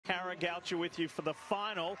Kara Goucher with you for the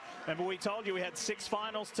final. Remember, we told you we had 6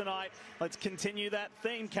 finals tonight. Let's continue that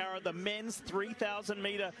theme, Kara. The men's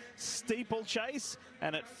 3,000-meter steeplechase,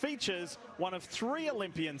 and it features one of 3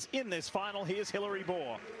 Olympians in this final. Here's Hilary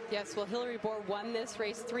Bohr. Yes, well, Hilary Bohr won this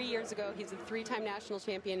race 3 years ago. He's a 3-time national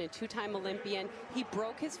champion and 2-time Olympian. He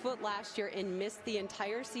broke his foot last year and missed the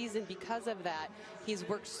entire season because of that. He's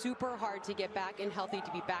worked super hard to get back and healthy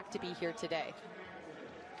to be here today.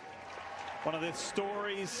 One of the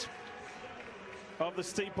stories of the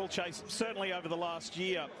steeplechase, certainly over the last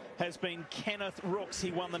year, has been Kenneth Rooks.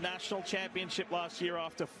 He won the national championship last year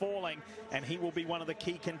after falling, and he will be one of the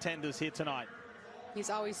key contenders here tonight. He's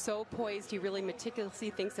always so poised. He really meticulously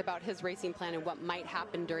thinks about his racing plan and what might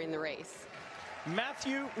happen during the race.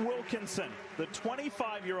 Matthew Wilkinson, the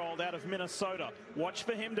 25-year-old out of Minnesota. Watch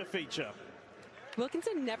for him to feature.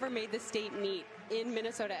 Wilkinson never made the state meet in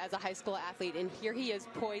Minnesota as a high school athlete, and here he is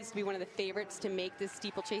poised to be one of the favorites to make this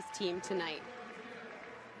steeplechase team tonight.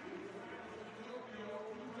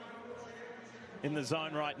 In the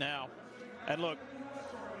zone right now. And look,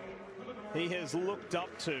 he has looked up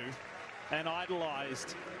to and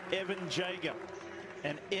idolized Evan Jager.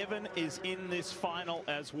 And Evan is in this final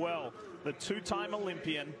as well. The 2-time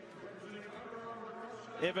Olympian.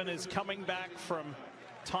 Evan is coming back from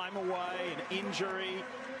time away and injury.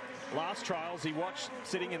 Last trials he watched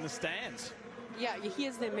sitting in the stands. Yeah, he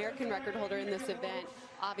is the American record holder in this event.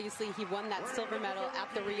 Obviously, he won that silver medal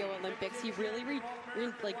at the Rio Olympics. He really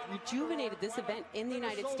rejuvenated this event in the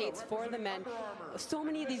United States for the men. So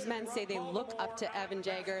many of these men say they look up to Evan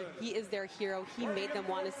Jager. He is their hero. He made them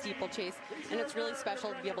want a steeplechase, and it's really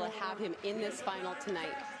special to be able to have him in this final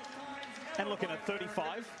tonight. And looking at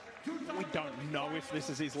 35. We don't know if this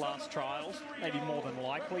is his last trials. Maybe more than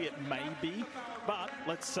likely it may be. But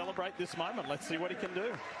let's celebrate this moment. Let's see what he can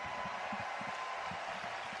do.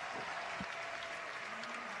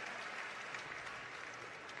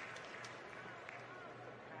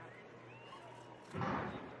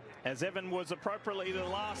 As Evan was appropriately the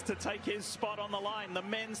last to take his spot on the line, the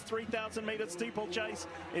men's 3,000-meter steeplechase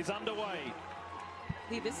is underway.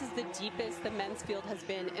 This is the deepest the men's field has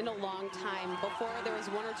been in a long time. Before, there was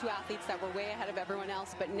 1 or 2 athletes that were way ahead of everyone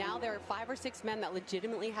else, but now there are 5 or 6 men that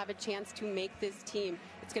legitimately have a chance to make this team.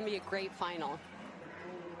 It's going to be a great final.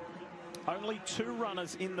 Only 2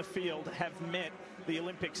 runners in the field have met the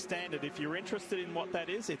Olympic standard. If you're interested in what that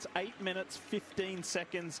is, it's 8 minutes 15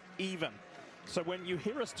 seconds even. So when you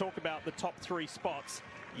hear us talk about the top 3 spots,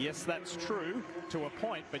 yes, that's true to a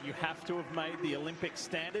point, but you have to have made the Olympic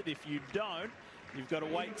standard. If you don't, you've got to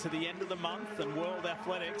wait to the end of the month and World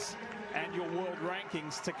Athletics and your world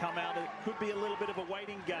rankings to come out. It could be a little bit of a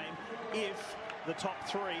waiting game if the top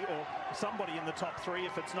 3 or somebody in the top 3,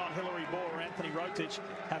 if it's not Hilary Bohr or Anthony Rotich,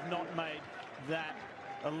 have not made that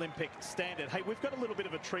Olympic standard. Hey, we've got a little bit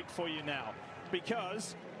of a treat for you now,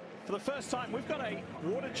 because for the first time we've got a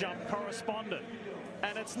water jump correspondent,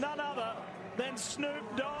 and it's none other than Snoop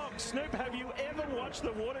Dogg. Snoop, have you ever watched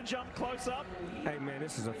the water jump close up? Hey, man,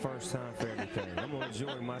 this is the first time for everything. I'm going to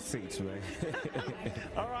enjoy my seats, man.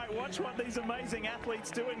 All right, watch what these amazing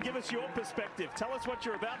athletes do and give us your perspective. Tell us what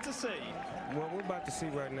you're about to see. Well, we're about to see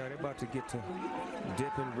right now, they're about to get to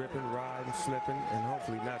dipping, ripping, riding, slipping, and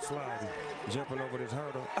hopefully not sliding, jumping over this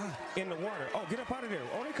hurdle. In the water. Oh, get up out of there.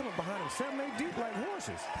 Oh, they coming behind them 7, 8 deep like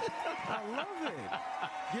horses. I love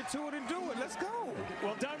it. Get to it and do it. Let's go.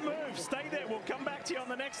 Well, don't move. Stay there. We'll come back to you on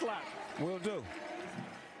the next lap. Will do.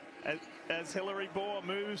 As Hilary Bohr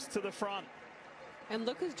moves to the front. And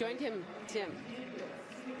look who's joined him, Tim.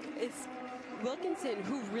 It's Wilkinson,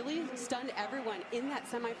 who really stunned everyone in that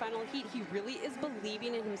semifinal heat. He really is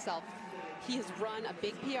believing in himself. He has run a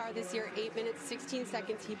big PR this year, 8 minutes, 16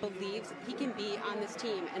 seconds. He believes he can be on this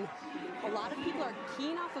team. And a lot of people are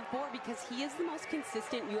keen off of Bohr because he is the most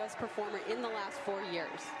consistent U.S. performer in the last 4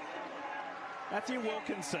 years. Matthew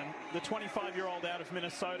Wilkinson, the 25-year-old out of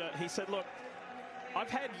Minnesota, he said, look, I've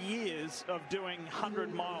had years of doing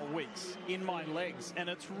 100-mile weeks in my legs, and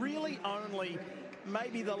it's really only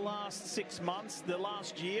maybe the last 6 months, the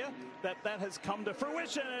last year, that has come to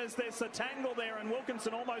fruition as there's a tangle there, and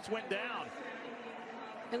Wilkinson almost went down.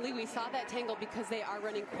 And Lee, we saw that tangle because they are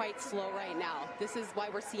running quite slow right now. This is why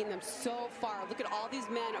we're seeing them so far. Look at all these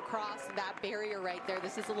men across that barrier right there.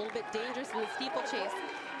 This is a little bit dangerous in the steeplechase.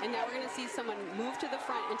 And now we're going to see someone move to the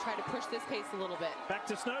front and try to push this pace a little bit. Back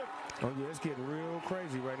to Snoop. Oh, yeah, it's getting real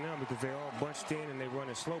crazy right now because they're all bunched in and they're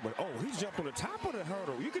running slow. But, oh, he's jumped on the top of the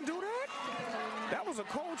hurdle. You can do that? That was a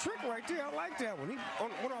cold trick right there. I like that one. He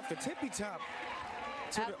went off the tippy top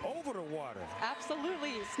over the water.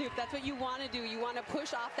 Absolutely, Snoop. That's what you want to do. You want to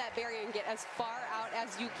push off that barrier and get as far out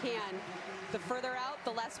as you can. The further out,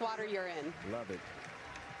 the less water you're in. Love it.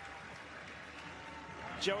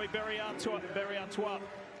 Joey Berriatois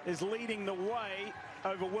is leading the way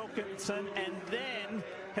over Wilkinson, and then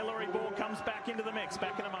Hilary Bohr comes back into the mix.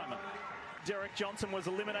 Back in a moment. Derek Johnson was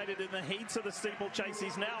eliminated in the heats of the steeplechase.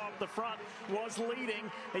 He's now up the front, was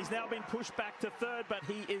leading. He's now been pushed back to third, but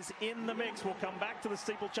he is in the mix. We'll come back to the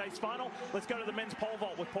steeplechase final. Let's go to the men's pole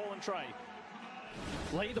vault with Paul and Trey.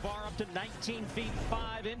 Lay the bar up to 19 feet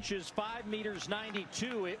 5 inches, 5 meters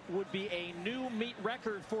 92. It would be a new meet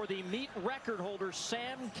record for the meet record holder,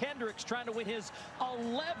 Sam Kendricks, trying to win his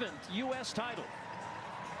 11th U.S. title.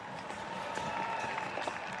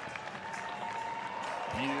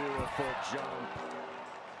 Beautiful jump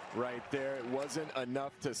right there. It wasn't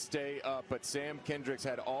enough to stay up, but Sam Kendricks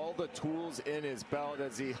had all the tools in his belt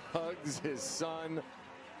as he hugs his son.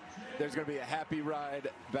 There's going to be a happy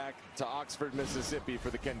ride back to Oxford, Mississippi for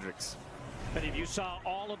the Kendricks. And if you saw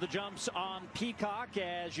all of the jumps on Peacock,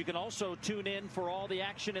 as you can also tune in for all the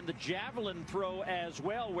action in the javelin throw as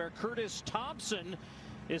well, where Curtis Thompson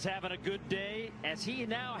is having a good day as he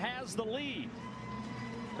now has the lead.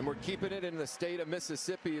 And we're keeping it in the state of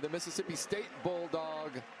Mississippi. The Mississippi State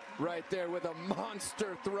Bulldog right there with a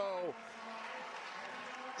monster throw.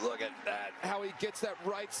 Look at that, how he gets that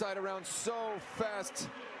right side around so fast.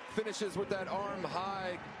 Finishes with that arm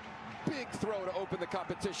high. Big throw to open the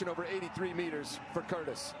competition over 83 meters for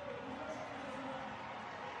Curtis.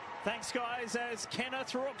 Thanks, guys, as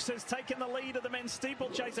Kenneth Rooks has taken the lead of the men's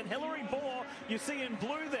steeplechase, and Hilary Bohr, you see in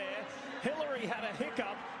blue there, Hilary had a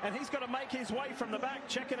hiccup, and he's got to make his way from the back.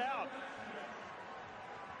 Check it out.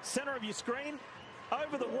 Center of your screen,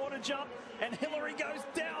 over the water jump, and Hilary goes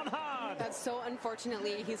down hard. That's so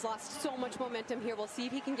unfortunately. He's lost so much momentum here. We'll see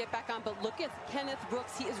if he can get back on, but look at Kenneth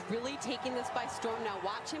Rooks. He is really taking this by storm now.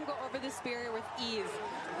 Watch him go over this barrier with ease.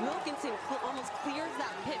 Wilkinson almost clears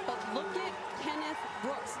that pit, but look at Kenneth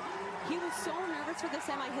Rooks. He was so nervous for the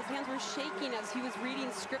semi. His hands were shaking as he was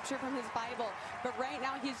reading scripture from his Bible. But right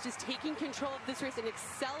now, he's just taking control of this race and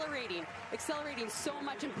accelerating so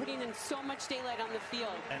much and putting in so much daylight on the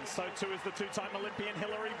field. And so too is the two-time Olympian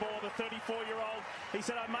Hilary Bohr, the 34-year-old. He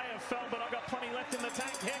said, I may have fell, but I've got plenty left in the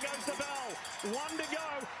tank. Here goes the bell. One to go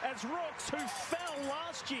as Rooks, who fell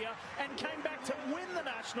last year and came back to win the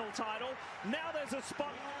national title. Now there's a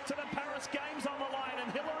spot to the Paris Games on the line,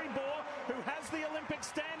 and Hilary Bohr, who has the Olympic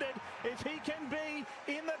standard, if he can be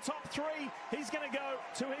in the top three, he's going to go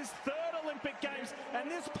to his third Olympic Games, and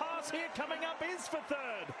this pass here coming up is for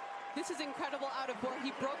third. This is incredible out of Bohr.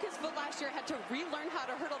 He broke his foot last year, had to relearn how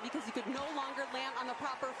to hurdle because he could no longer land on the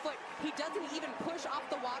proper foot. He doesn't even push off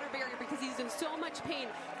the water barrier because he's in so much pain.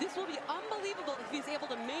 This will be unbelievable if he's able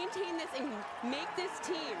to maintain this and make this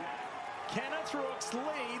team. Kenneth Rooks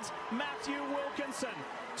leads Matthew Wilkinson.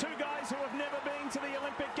 Two guys who have never been to the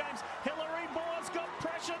Olympic Games. Hilary Bohr's got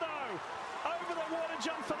pressure though. Over the water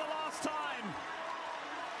jump for the last time.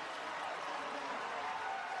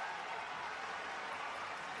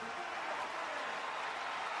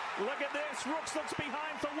 Look at this. Rooks looks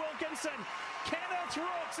behind for Wilkinson. Kenneth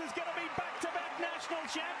Rooks is going to be back-to-back national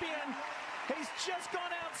champion. He's just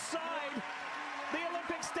gone outside the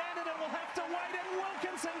Olympic standard and will have to wait, and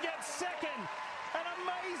Wilkinson gets second. An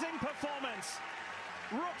amazing performance.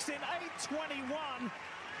 Rooks in 8:21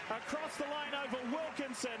 across the line over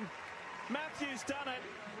Wilkinson. Matthew's done it,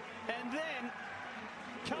 and then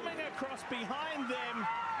coming across behind them,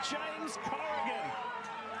 James Corrigan,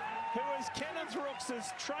 who is Kenneth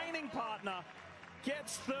Rooks' training partner,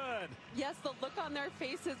 gets third. Yes, the look on their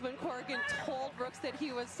faces when Corrigan told Rooks that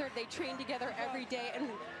he was third. They train together every day, and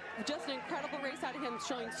just an incredible race out of him,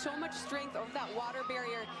 showing so much strength over that water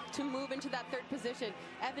barrier to move into that third position.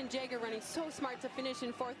 Evan Jager running so smart to finish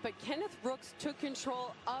in fourth, but Kenneth Rooks took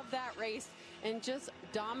control of that race and just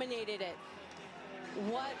dominated it.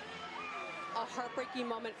 What a heartbreaking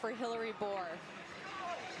moment for Hilary Bohr.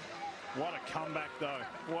 What a comeback, though.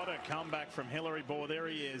 What a comeback from Hilary Bohr. There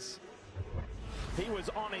he is. He was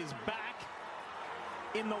on his back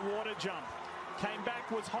in the water jump. Came back,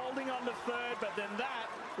 was holding on to third, but then that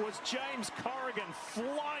was James Corrigan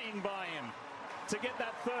flying by him to get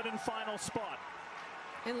that third and final spot.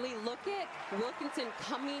 And Lee, look at Wilkinson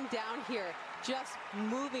coming down here, just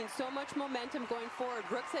moving so much momentum going forward.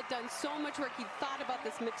 Rooks had done so much work. He thought about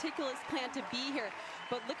this meticulous plan to be here.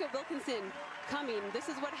 But look at Wilkinson coming. This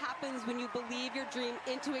is what happens when you believe your dream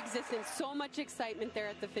into existence. So much excitement there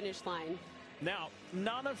at the finish line. Now,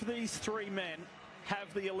 none of these three men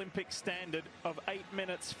have the Olympic standard of 8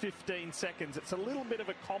 minutes 15 seconds. It's a little bit of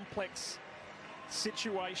a complex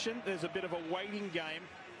situation. There's a bit of a waiting game.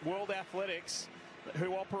 World Athletics,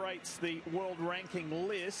 who operates the world ranking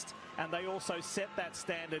list, and they also set that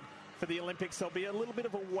standard for the Olympics. There'll be a little bit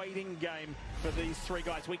of a waiting game for these three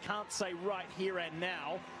guys. We can't say right here and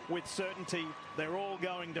now with certainty they're all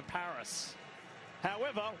going to Paris.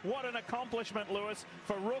 However, what an accomplishment, Lewis,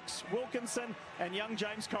 for Rooks, Wilkinson, and young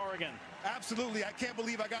James Corrigan. Absolutely. I can't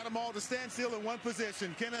believe I got them all to stand still in one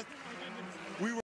position. Kenneth,